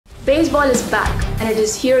Baseball is back and it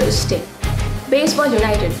is here to stay. Baseball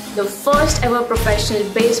United, the first ever professional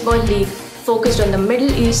baseball league focused on the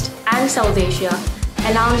Middle East and South Asia,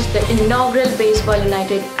 announced the inaugural Baseball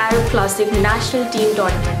United Arab Classic National Team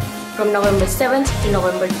Tournament from November 7th to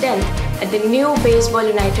November 10th at the new Baseball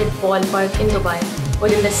United ballpark in Dubai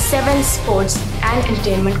within the 7 Sports and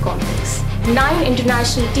Entertainment Complex. 9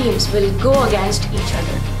 international teams will go against each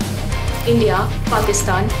other. India,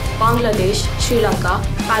 Pakistan, Bangladesh, Sri Lanka,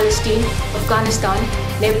 Palestine, Afghanistan,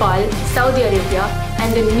 Nepal, Saudi Arabia,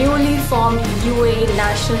 and the newly formed UAE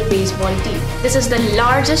national baseball team. This is the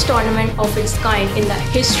largest tournament of its kind in the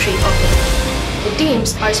history of it. The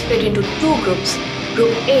teams are split into 2 groups.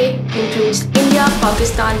 Group A includes India,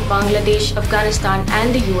 Pakistan, Bangladesh, Afghanistan,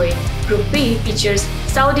 and the UAE. Group B features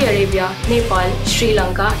Saudi Arabia, Nepal, Sri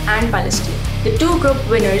Lanka, and Palestine. The 2 group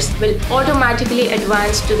winners will automatically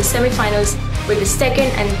advance to the semi-finals with the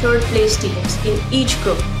 2nd and 3rd place teams in each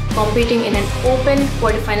group competing in an open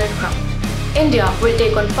quarterfinal round. India will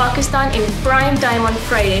take on Pakistan in prime time on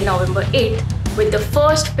Friday, November 8th, with the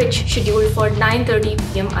first pitch scheduled for 9:30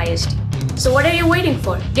 p.m. IST. So what are you waiting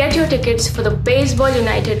for? Get your tickets for the Baseball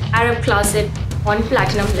United Arab Classic on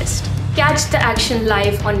Platinum List. Catch the action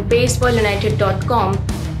live on baseballunited.com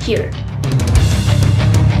here.